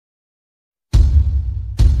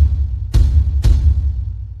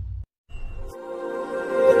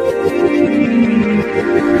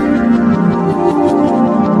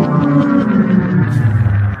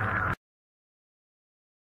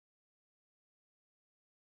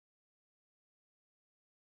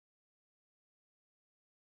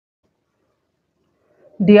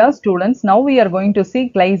Dear students, now we are going to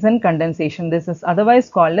see Claisen condensation. This is otherwise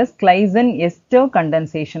called as Claisen Ester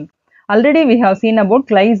condensation. Already we have seen about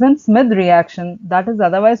Claisen-Smith reaction, that is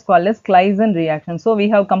otherwise called as Claisen reaction. So we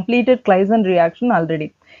have completed Claisen reaction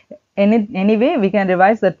already. Anyway, we can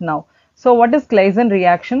revise that now. So what is Claisen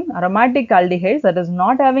reaction? Aromatic aldehydes that is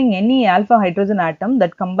not having any alpha hydrogen atom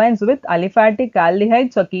that combines with aliphatic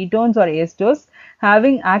aldehydes or ketones or esters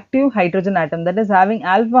having active hydrogen atom, that is having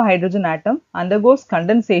alpha hydrogen atom, undergoes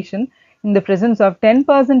condensation in the presence of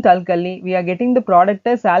 10% alkali. We are getting the product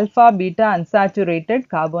as alpha beta unsaturated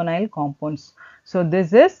carbonyl compounds. So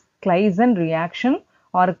this is Claisen reaction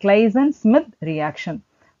or Claisen-Smith reaction.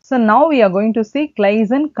 So now we are going to see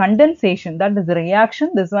Claisen condensation, that is the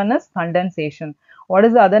reaction. This one is condensation. What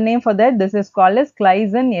is the other name for that? This is called as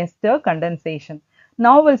Claisen Ester condensation.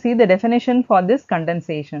 Now we'll see the definition for this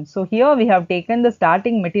condensation. So here we have taken the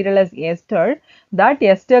starting material as ester. That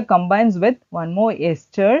ester combines with one more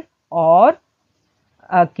ester or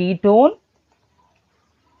a ketone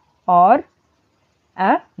or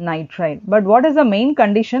a nitrile. But what is the main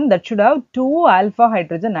condition? That should have two alpha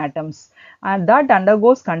hydrogen atoms, and that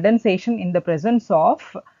undergoes condensation in the presence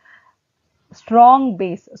of strong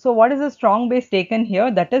base. So what is the strong base taken here?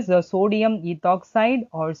 That is the sodium ethoxide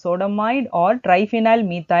or sodamide or triphenyl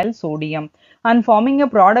methyl sodium, and forming a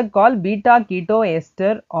product called beta keto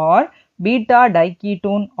ester or beta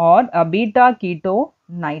diketone or a beta keto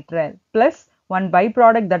nitrile plus one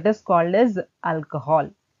byproduct that is called as alcohol.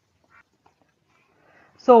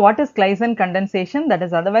 So what is Claisen condensation? That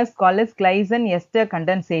is otherwise called as Claisen Ester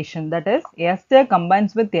condensation. That is, ester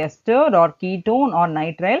combines with ester or ketone or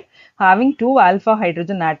nitrile having two alpha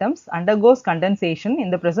hydrogen atoms, undergoes condensation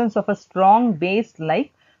in the presence of a strong base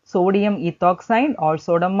like sodium ethoxide or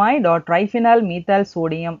sodamide or triphenyl methyl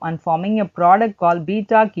sodium, and forming a product called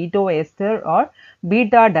beta keto ester or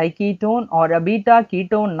beta diketone or a beta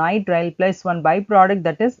ketone nitrile plus one byproduct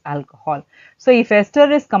that is alcohol. So if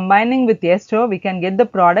ester is combining with ester, we can get the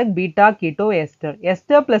product beta keto ester.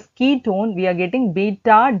 Ester plus ketone, we are getting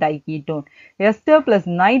beta diketone. Ester plus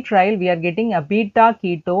nitrile, we are getting a beta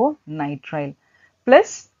keto nitrile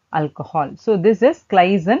plus alcohol. So this is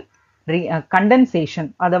Claisen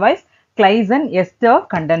condensation, otherwise Claisen Ester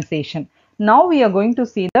condensation. Now we are going to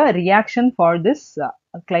see the reaction for this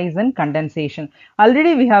Claisen condensation.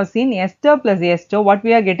 Already we have seen ester plus ester, what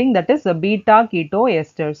we are getting, that is a beta keto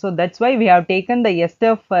ester. So that's why we have taken the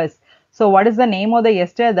ester first. So what is the name of the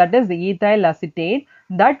ester? That is the ethyl acetate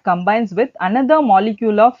that combines with another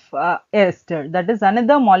molecule of ester, that is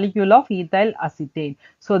another molecule of ethyl acetate.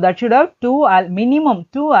 So that should have minimum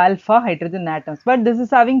 2 alpha hydrogen atoms, but this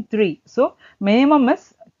is having 3. So minimum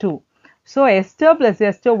is 2. So ester plus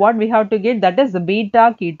ester, what we have to get, that is the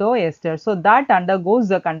beta keto ester. So that undergoes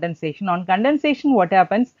the condensation. On condensation, what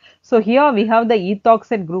happens? So here we have the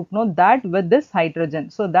ethoxide group, no, that with this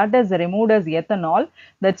hydrogen. So that is removed as ethanol.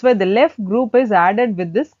 That's why the left group is added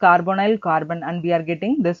with this carbonyl carbon, and we are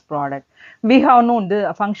getting this product. We have known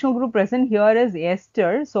the functional group present here is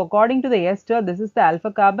ester. So according to the ester, this is the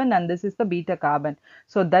alpha carbon and this is the beta carbon.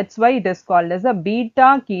 So that's why it is called as a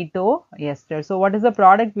beta keto ester. So what is the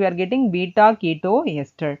product we are getting? Beta keto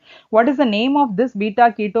ester. What is the name of this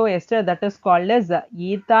beta keto ester? That is called as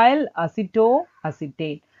ethyl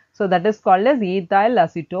acetoacetate. So that is called as ethyl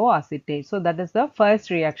acetoacetate. So that is the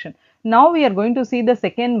first reaction. Now we are going to see the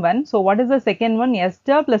second one. So what is the second one?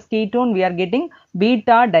 Ester plus ketone, we are getting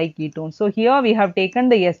beta diketone. So here we have taken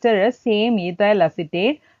the ester as same ethyl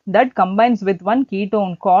acetate that combines with one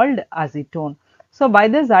ketone called acetone. So by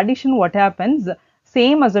this addition, what happens?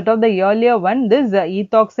 Same as that of the earlier one, this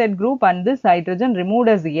ethoxide group and this hydrogen removed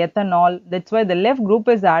as ethanol. That's why the left group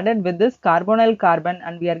is added with this carbonyl carbon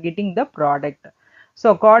and we are getting the product.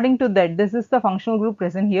 So according to that, this is the functional group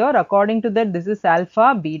present here. According to that, this is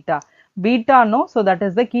alpha beta. Beta, no, so that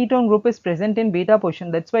is the ketone group is present in beta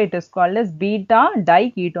position. That's why it is called as beta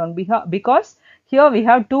diketone, because here we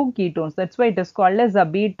have two ketones. That's why it is called as a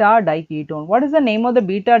beta diketone. What is the name of the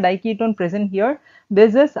beta diketone present here?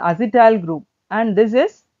 This is acetyl group and this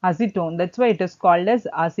is acetone. That's why it is called as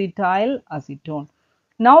acetyl acetone.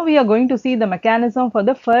 Now we are going to see the mechanism for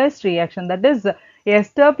the first reaction, that is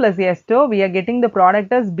ester plus ester. We are getting the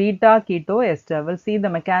product as beta keto ester. We'll see the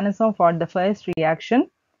mechanism for the first reaction.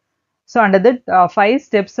 So under that 5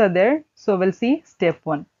 steps are there. So we'll see step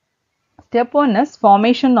 1. Step 1 is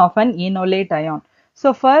formation of an enolate ion.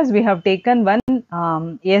 So first we have taken one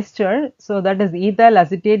ester. So that is ethyl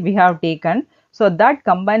acetate we have taken. So that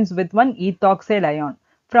combines with one ethoxide ion.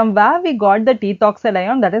 From where we got the ethoxide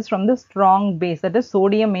ion? That is from the strong base, that is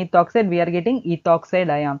sodium ethoxide, we are getting ethoxide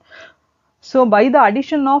ion. So by the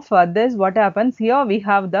addition of this, what happens here? We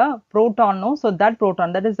have the proton, no? So that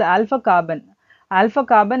proton, that is the alpha carbon. Alpha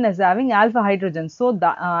carbon is having alpha hydrogen. So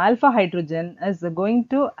the alpha hydrogen is going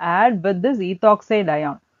to add with this ethoxide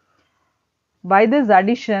ion. By this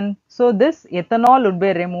addition, so this ethanol would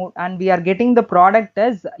be removed and we are getting the product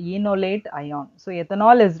as enolate ion. So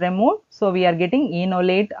ethanol is removed, so we are getting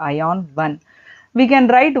enolate ion 1. We can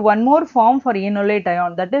write one more form for enolate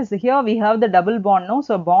ion, that is here we have the double bond, no?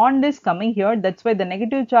 So bond is coming here, that's why the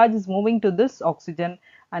negative charge is moving to this oxygen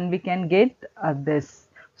and we can get this.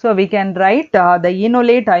 So we can write the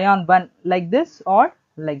enolate ion 1 like this or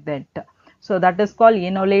like that. So that is called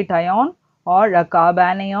enolate ion or a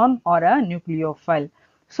carbanion or a nucleophile.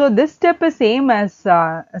 So this step is same as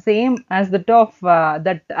that of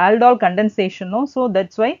that aldol condensation, no? So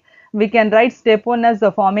that's why we can write step 1 as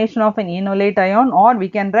the formation of an enolate ion, or we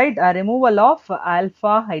can write a removal of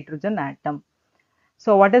alpha hydrogen atom.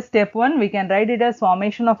 So what is step 1? We can write it as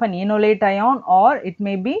formation of an enolate ion, or it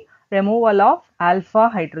may be removal of alpha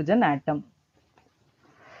hydrogen atom.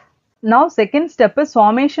 Now second step is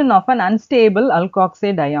formation of an unstable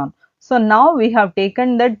alkoxide ion. So now we have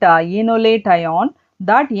taken that enolate ion.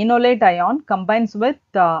 That enolate ion combines with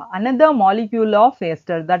another molecule of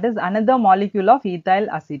ester, that is another molecule of ethyl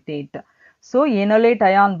acetate. So enolate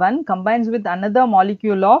ion 1 combines with another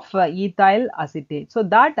molecule of ethyl acetate. So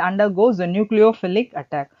that undergoes a nucleophilic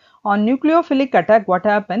attack. On nucleophilic attack, what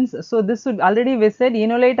happens? So this would already we said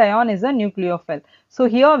enolate ion is a nucleophile. So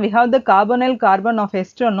here we have the carbonyl carbon of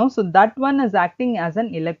ester, no? So that one is acting as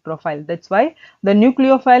an electrophile. That's why the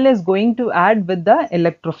nucleophile is going to add with the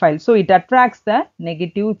electrophile. So it attracts the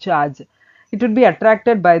negative charge. It would be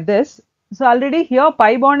attracted by this. So already here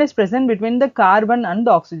pi bond is present between the carbon and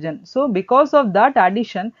the oxygen. So because of that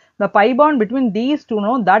addition, the pi bond between these two,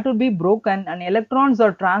 no, that would be broken and electrons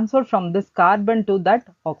are transferred from this carbon to that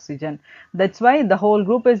oxygen. That's why the whole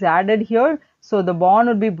group is added here. So the bond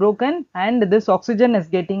would be broken and this oxygen is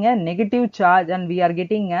getting a negative charge and we are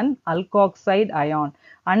getting an alkoxide ion,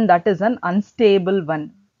 and that is an unstable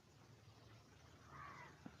one.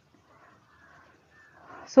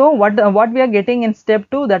 So what we are getting in step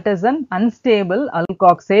 2, that is an unstable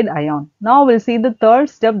alkoxide ion. Now we'll see the third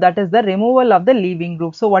step, that is the removal of the leaving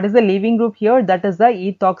group. So what is the leaving group here? That is the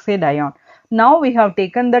ethoxide ion. Now we have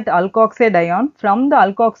taken that alkoxide ion. From the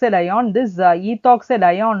alkoxide ion, this ethoxide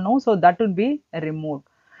ion, no, so that would be removed.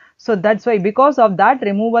 So that's why because of that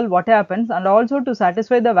removal, what happens, and also to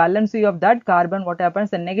satisfy the valency of that carbon, what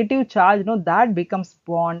happens, the negative charge, no, that becomes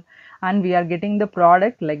bond and we are getting the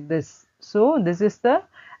product like this. So this is the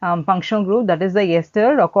functional group, that is the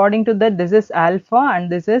ester. According to that, this is alpha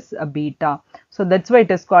and this is a beta. So that's why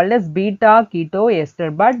it is called as beta keto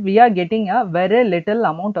ester, but we are getting a very little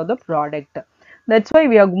amount of the product. That's why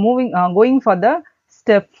we are going for the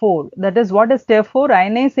step 4. That is, what is step 4?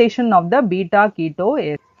 Ionization of the beta keto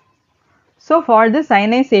ester. So for this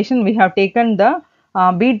ionization, we have taken the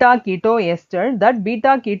beta keto ester. That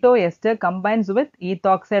beta keto ester combines with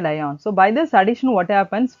ethoxide ion. So by this addition, what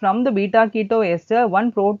happens? From the beta keto ester,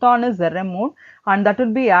 one proton is removed and that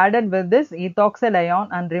will be added with this ethoxide ion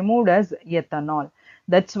and removed as ethanol.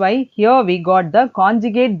 That's why here we got the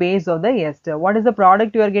conjugate base of the ester. What is the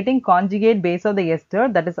product you are getting? Conjugate base of the ester,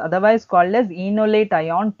 that is otherwise called as enolate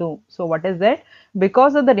ion 2. So what is that?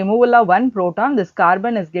 Because of the removal of one proton, this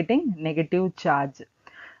carbon is getting negative charge.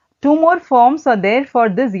 Two more forms are there for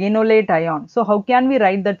this enolate ion. So how can we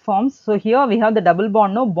write that forms? So here we have the double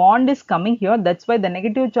bond. No, bond is coming here. That's why the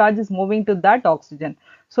negative charge is moving to that oxygen.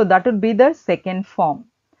 So that would be the second form.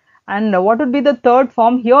 And what would be the third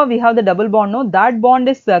form? Here we have the double bond. No, that bond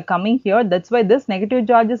is coming here. That's why this negative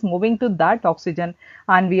charge is moving to that oxygen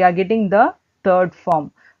and we are getting the third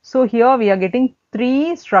form. So here we are getting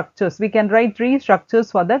 3 structures. We can write 3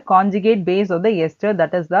 structures for the conjugate base of the ester,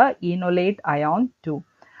 that is the enolate ion 2.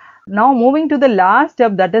 Now moving to the last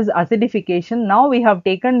step, that is acidification. Now we have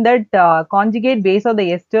taken that conjugate base of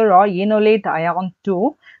the ester or enolate ion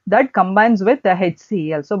 2 that combines with the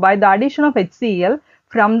HCl. So by the addition of HCl,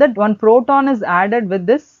 from that one proton is added with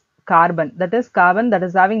this carbon, that is carbon that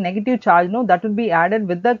is having negative charge, no, that would be added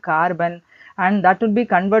with the carbon and that would be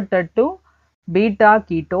converted to beta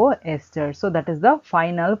keto ester. So that is the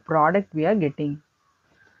final product we are getting.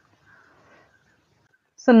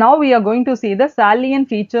 So now we are going to see the salient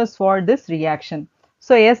features for this reaction.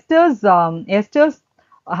 So esters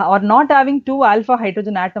are not having 2 alpha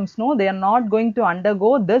hydrogen atoms. No, they are not going to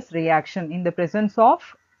undergo this reaction in the presence of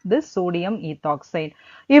this sodium ethoxide.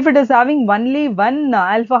 If it is having only one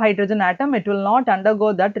alpha hydrogen atom, it will not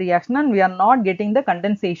undergo that reaction and we are not getting the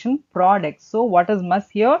condensation product. So what is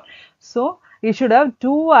must here? So you should have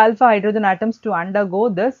two alpha hydrogen atoms to undergo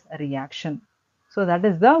this reaction. So that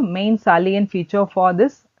is the main salient feature for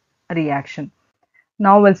this reaction.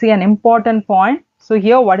 Now we'll see an important point. So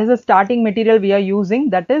here, what is the starting material we are using?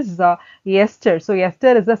 That is ester. So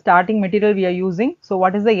ester is the starting material we are using. So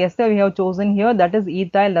what is the ester we have chosen here? That is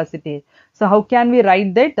ethyl acetate. So how can we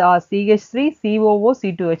write that? CH3 COO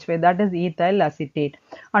C2H5. That is ethyl acetate.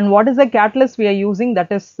 And what is the catalyst we are using?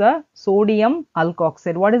 That is sodium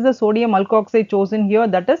alkoxide. What is the sodium alkoxide chosen here?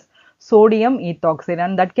 That is sodium ethoxide,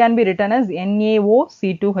 and that can be written as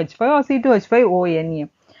NaOC2H5 or C2H5ONa.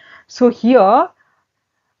 So here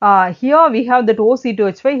we have that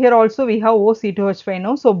OC2H5, here also we have OC2H5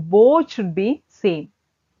 now. So both should be same.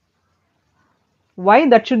 Why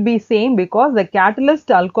that should be same? Because the catalyst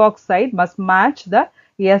alkoxide must match the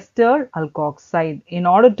ester alkoxide in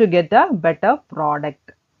order to get a better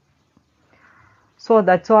product. So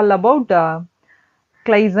that's all about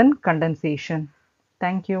Claisen condensation.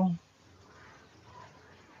 Thank you.